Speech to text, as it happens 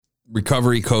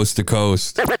Recovery Coast to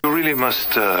Coast. You really must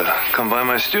come by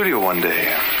my studio one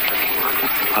day.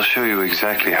 I'll show you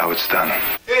exactly how it's done.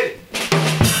 Hit it.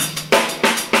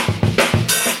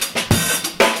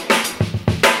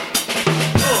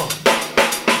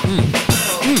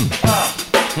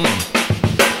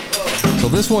 So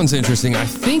this one's interesting. I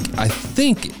think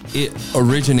it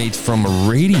originates from a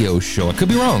radio show. I could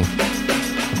be wrong.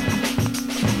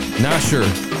 Not sure.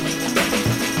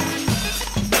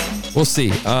 We'll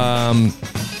see.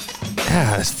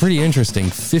 It's pretty interesting.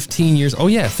 15 years. Oh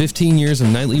yeah, 15 years of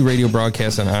nightly radio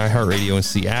broadcasts on iHeartRadio in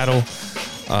Seattle.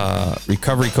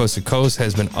 Recovery Coast to Coast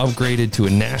has been upgraded to a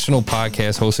national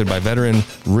podcast hosted by veteran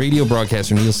radio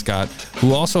broadcaster Neil Scott,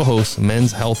 who also hosts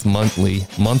Men's Health Monthly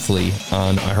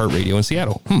on iHeartRadio in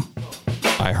Seattle.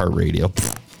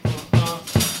 iHeartRadio.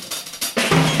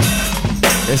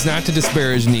 It's not to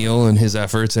disparage Neil and his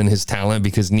efforts and his talent,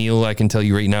 because Neil, I can tell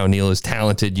you right now, Neil is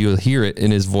talented. You'll hear it in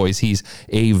his voice. He's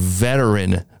a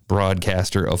veteran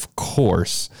broadcaster, of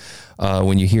course.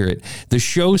 When you hear it, the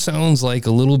show sounds like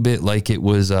a little bit like it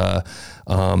was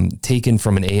taken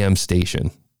from an AM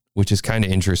station, which is kind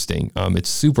of interesting. It's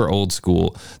super old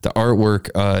school. The artwork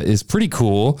is pretty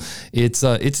cool. It's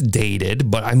dated,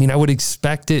 but I mean, I would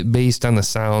expect it based on the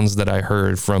sounds that I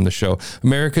heard from the show.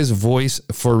 America's Voice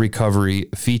for Recovery,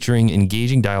 featuring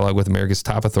engaging dialogue with America's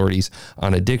top authorities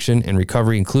on addiction and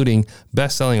recovery, including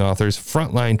best-selling authors,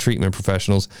 frontline treatment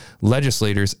professionals,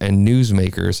 legislators, and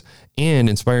newsmakers, and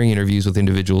inspiring interviews with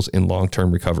individuals in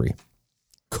long-term recovery.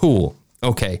 Cool.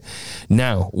 Okay.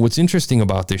 Now, what's interesting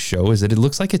about this show is that it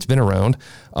looks like it's been around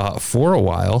for a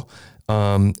while,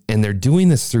 and they're doing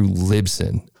this through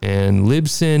Libsyn. And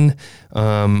Libsyn,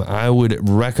 I would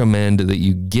recommend that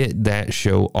you get that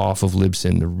show off of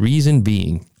Libsyn. The reason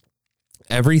being,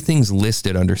 everything's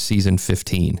listed under season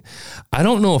 15. I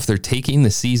don't know if they're taking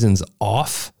the seasons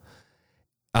off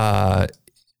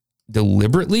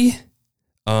deliberately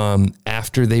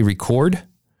after they record,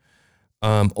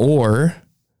 or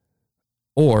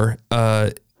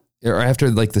after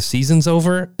like the season's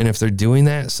over, and if they're doing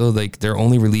that, so like they're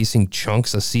only releasing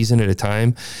chunks a season at a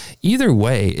time. Either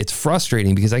way, it's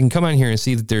frustrating, because I can come on here and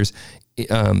see that there's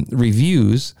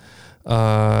reviews,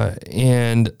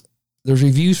 and there's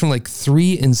reviews from like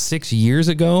 3 and 6 years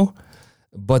ago,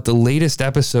 but the latest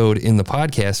episode in the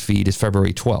podcast feed is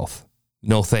February 12th.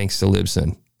 No thanks to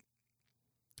Libsyn,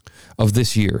 of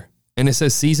this year. And it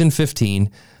says season 15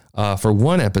 for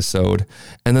one episode,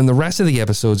 and then the rest of the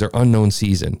episodes are unknown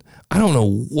season. I don't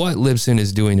know what Libsyn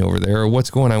is doing over there or what's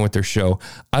going on with their show.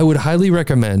 I would highly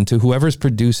recommend to whoever's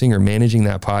producing or managing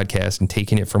that podcast and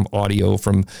taking it from audio,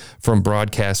 from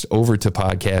broadcast over to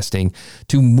podcasting,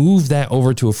 to move that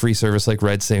over to a free service like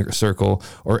Red Circle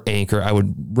or Anchor. I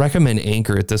would recommend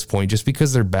Anchor at this point, just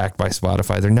because they're backed by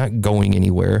Spotify. They're not going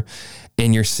anywhere,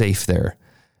 and you're safe there.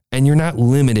 And you're not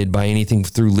limited by anything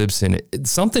through Libsyn.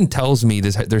 Something tells me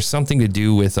there's something to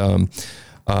do with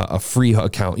a free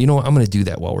account. You know what? I'm going to do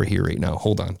that while we're here right now.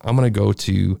 Hold on. I'm going to go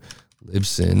to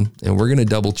Libsyn, and we're going to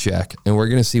double check, and we're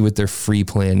going to see what their free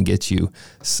plan gets you.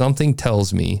 Something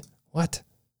tells me, what?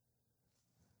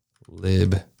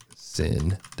 Libsyn.com.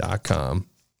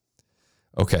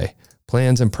 Okay.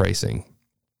 Plans and pricing.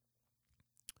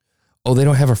 Oh, they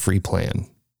don't have a free plan.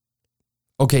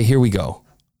 Okay, here we go.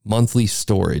 Monthly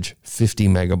storage, 50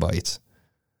 megabytes.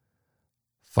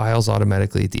 Files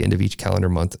automatically at the end of each calendar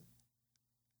month.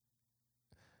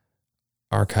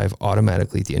 Archive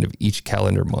automatically at the end of each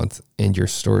calendar month, and your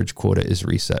storage quota is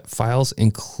reset. Files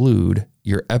include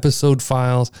your episode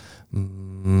files.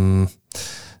 The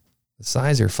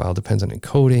size of your file depends on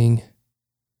encoding.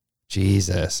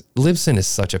 Jesus. Libsyn is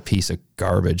such a piece of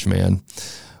garbage, man.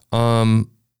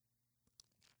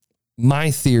 My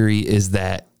theory is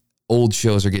that old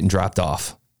shows are getting dropped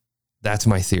off. That's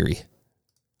my theory.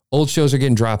 Old shows are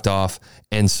getting dropped off,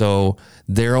 and so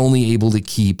they're only able to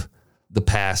keep the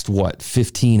past,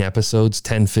 15 episodes,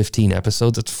 10, 15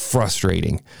 episodes. It's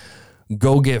frustrating.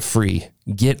 Go get free.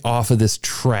 Get off of this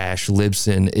trash,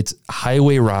 Libsyn. It's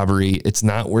highway robbery. It's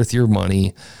not worth your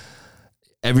money.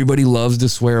 Everybody loves to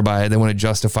swear by it. They want to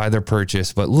justify their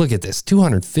purchase, but look at this,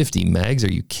 250 megs.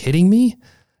 Are you kidding me?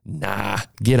 Nah,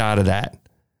 get out of that.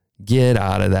 Get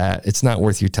out of that. It's not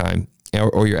worth your time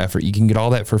or your effort. You can get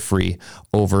all that for free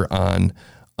over on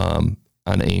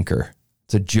Anchor.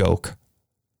 It's a joke.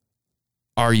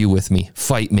 Are you with me?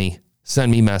 Fight me.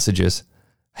 Send me messages.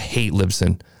 I hate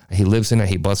Libsyn. I hate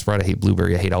Buzzsprout. I hate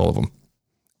Blueberry. I hate all of them.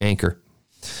 Anchor.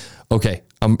 Okay.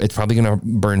 It's probably going to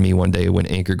burn me one day when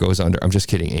Anchor goes under. I'm just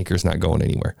kidding. Anchor's not going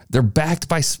anywhere. They're backed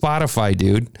by Spotify,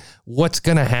 dude. What's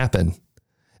going to happen?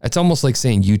 It's almost like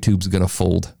saying YouTube's going to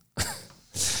fold.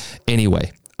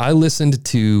 Anyway, I listened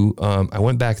to, I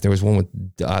went back, there was one with,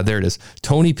 there it is,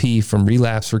 Tony P from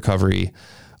Relapse Recovery,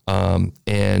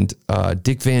 and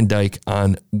Dick Van Dyke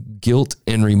on Guilt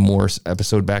and Remorse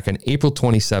episode back on April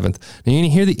 27th. Now you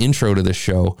can hear the intro to this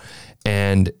show,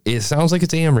 and it sounds like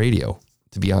it's AM radio,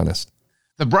 to be honest.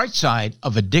 The bright side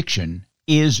of addiction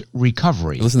is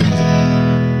recovery. Listen to the music.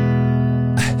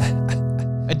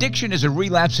 Addiction is a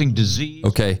relapsing disease.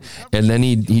 Okay, and then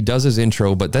he does his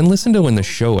intro, but then listen to when the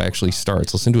show actually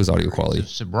starts. Listen to his audio quality.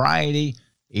 Sobriety.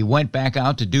 He went back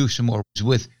out to do some more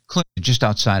with Clint just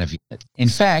outside of you. In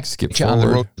fact, on the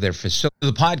road to their facility.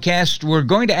 The podcast, we're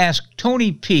going to ask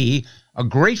Tony P., a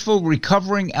grateful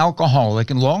recovering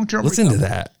alcoholic and long-term. Listen to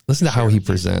that. Listen to how he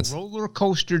presents. Roller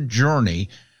coaster journey,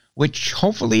 which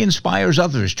hopefully inspires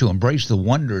others to embrace the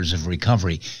wonders of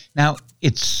recovery. Now,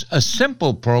 it's a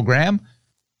simple program,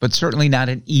 but certainly not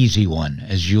an easy one,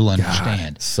 as you'll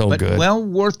understand. God, so but good. Well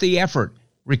worth the effort.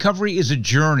 Recovery is a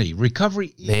journey.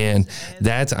 Recovery Man,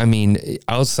 that's, I mean,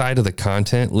 outside of the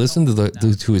content, listen to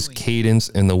to his cadence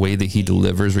and the way that he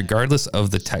delivers, regardless of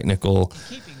the technical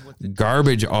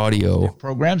garbage audio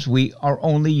programs we are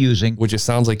only using, which it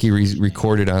sounds like he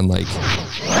recorded on like,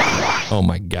 oh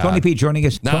my God. Tony P. joining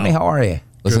us. No. Tony, how are you?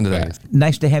 Listen to that.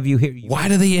 Nice to have you here. Why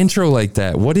do they intro like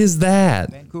that? What is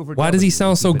that? Vancouver, Why does he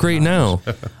sound so great now?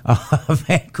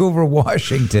 Vancouver,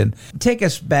 Washington. Take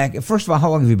us back. First of all,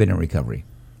 how long have you been in recovery?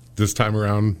 This time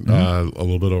around, a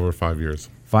little bit over 5 years.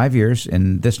 5 years,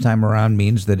 and this time around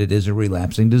means that it is a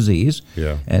relapsing disease.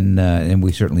 Yeah. And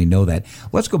we certainly know that.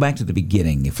 Let's go back to the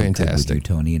beginning, if we could, with Fantastic. you,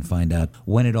 Tony, and find out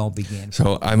when it all began.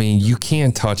 So, I mean, you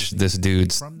can't touch this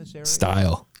dude's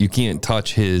style. You can't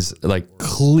touch his like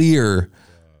clear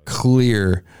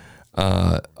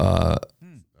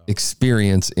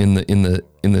experience in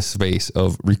the space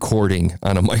of recording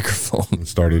on a microphone.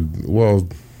 Started, well,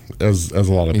 as a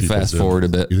lot of people fast did. forward a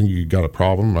bit. You think you got a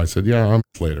problem? I said, yeah, I'm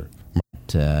later.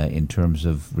 In terms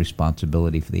of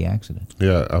responsibility for the accident.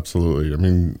 Yeah, absolutely. I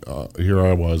mean, here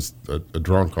I was, a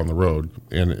drunk on the road,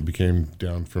 and it became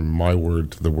down from my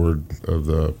word to the word of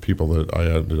the people that I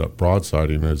ended up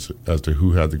broadsiding as to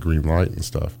who had the green light and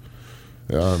stuff.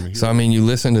 So, I mean, you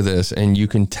listen to this and you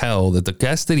can tell that the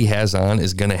guest that he has on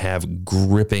is going to have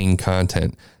gripping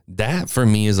content. That, for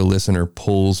me as a listener,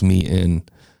 pulls me in.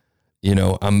 You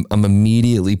know, I'm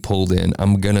immediately pulled in.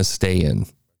 I'm going to stay in.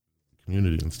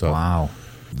 Community and stuff. Wow.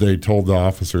 They told the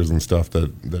officers and stuff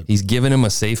that He's giving him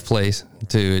a safe place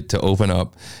to open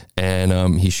up,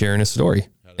 and he's sharing his story.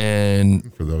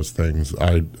 And for those things,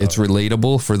 it's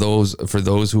relatable for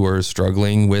those who are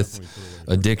struggling with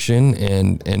addiction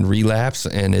and relapse.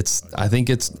 And I think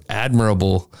it's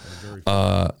admirable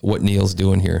what Neil's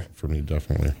doing here. For me,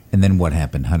 definitely. And then what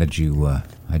happened? How'd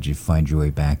you find your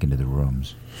way back into the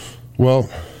rooms? Well,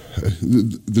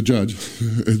 the judge,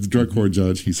 the drug court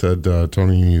judge, he said,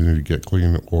 Tony, you need to get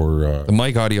clean or... The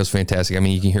mic audio is fantastic. I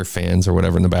mean, you can hear fans or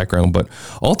whatever in the background, but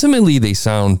ultimately they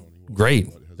sound great.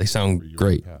 They sound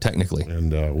great, technically.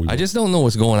 And I just don't know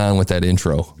what's going on with that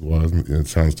intro. It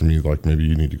sounds to me like maybe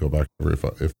you need to go back over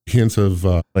if hints of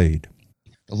played.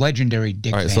 the legendary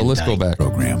Dick All right, Van so let's Dyke go back.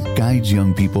 Program guides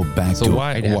young people back So to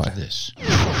why? right after this.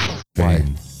 Why?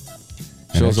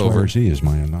 Show's over. XYZ is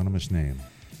my anonymous name.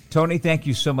 Tony, thank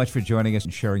you so much for joining us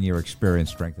and sharing your experience,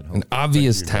 strength, and hope. An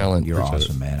obvious talent. You're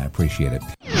awesome, man. I appreciate it.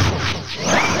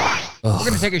 We're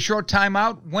going to take a short time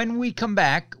out. When we come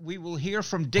back, we will hear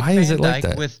from Dick Why is Van it like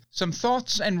Dyke that? with some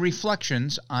thoughts and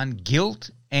reflections on guilt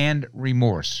and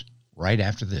remorse right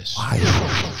after this.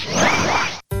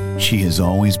 She has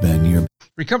always been your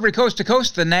Recovery Coast to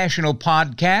Coast, the national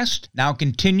podcast, now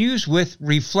continues with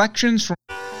reflections from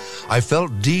I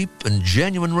felt deep and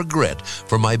genuine regret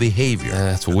for my behavior.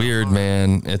 That's weird,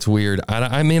 man. It's weird.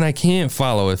 I mean, I can't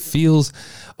follow. It feels.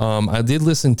 I did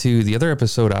listen to the other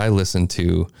episode I listened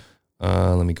to.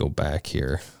 Let me go back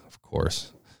here. Of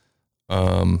course,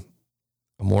 a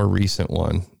more recent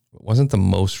one. It wasn't the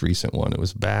most recent one. It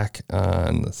was back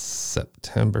on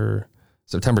September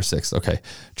 6th. Okay.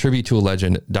 Tribute to a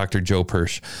legend, Dr. Joe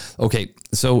Persh. Okay.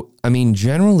 So, I mean,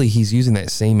 generally he's using that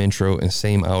same intro and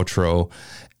same outro,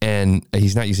 and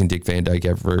he's not using Dick Van Dyke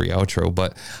every outro,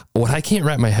 but what I can't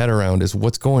wrap my head around is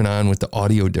what's going on with the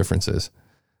audio differences.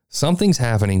 Something's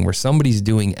happening where somebody's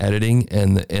doing editing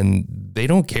and they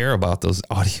don't care about those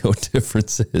audio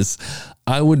differences.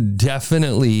 I would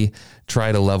definitely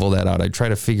try to level that out. I'd try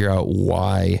to figure out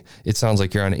why it sounds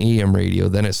like you're on AM radio,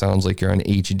 then it sounds like you're on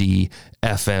HD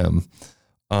FM.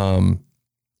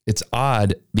 It's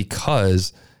odd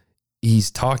because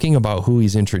he's talking about who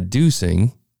he's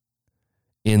introducing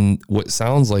in what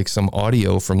sounds like some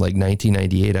audio from like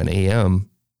 1998 on AM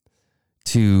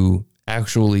to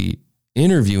actually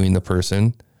interviewing the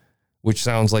person which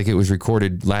sounds like it was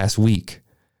recorded last week,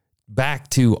 back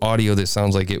to audio that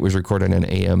sounds like it was recorded on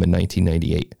AM in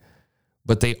 1998.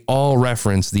 But they all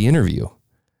reference the interview.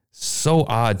 So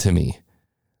odd to me.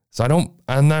 So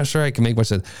I'm not sure I can make much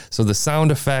sense. So the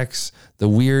sound effects, the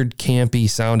weird campy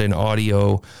sound and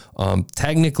audio,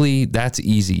 technically that's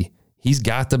easy. He's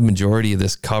got the majority of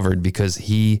this covered because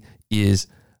he is,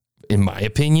 in my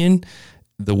opinion,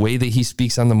 the way that he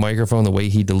speaks on the microphone, the way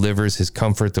he delivers his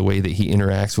comfort, the way that he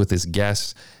interacts with his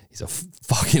guests, he's a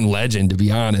fucking legend, to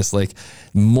be honest. Like,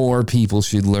 more people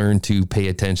should learn to pay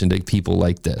attention to people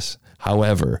like this.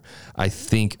 However, I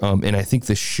think, and I think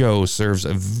the show serves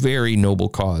a very noble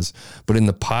cause, but in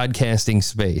the podcasting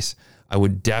space, I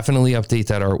would definitely update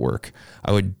that artwork.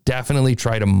 I would definitely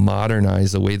try to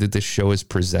modernize the way that this show is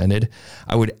presented.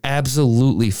 I would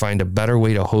absolutely find a better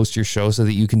way to host your show so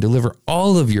that you can deliver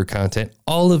all of your content,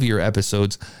 all of your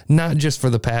episodes, not just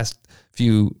for the past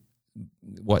few,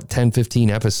 10, 15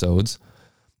 episodes.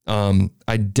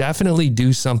 I definitely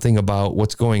do something about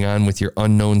what's going on with your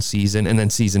unknown season and then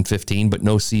season 15, but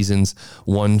no seasons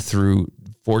 1 through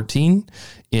 14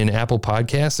 in Apple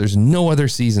Podcasts. There's no other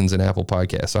seasons in Apple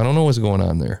Podcasts. So I don't know what's going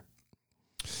on there.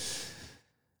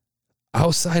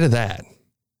 Outside of that,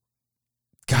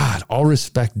 God, all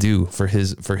respect due for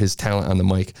his talent on the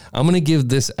mic. I'm going to give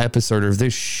this episode or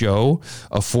this show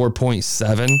a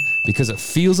 4.7 because it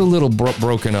feels a little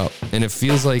broken up. And it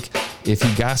feels like if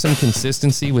he got some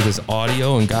consistency with his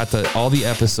audio and got all the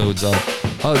episodes up,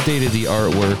 updated the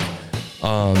artwork,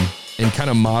 and kind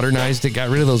of modernized it, got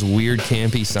rid of those weird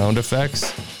campy sound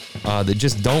effects that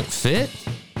just don't fit.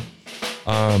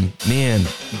 Man,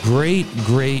 great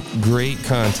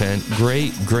content,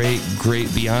 great,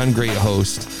 beyond great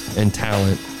host and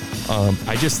talent.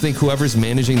 I just think whoever's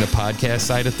managing the podcast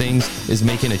side of things is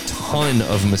making a ton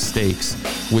of mistakes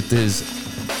with his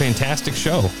fantastic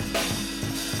show.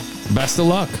 Best of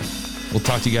luck. We'll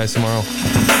talk to you guys tomorrow.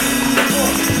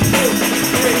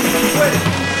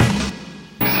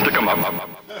 Stick 'em up.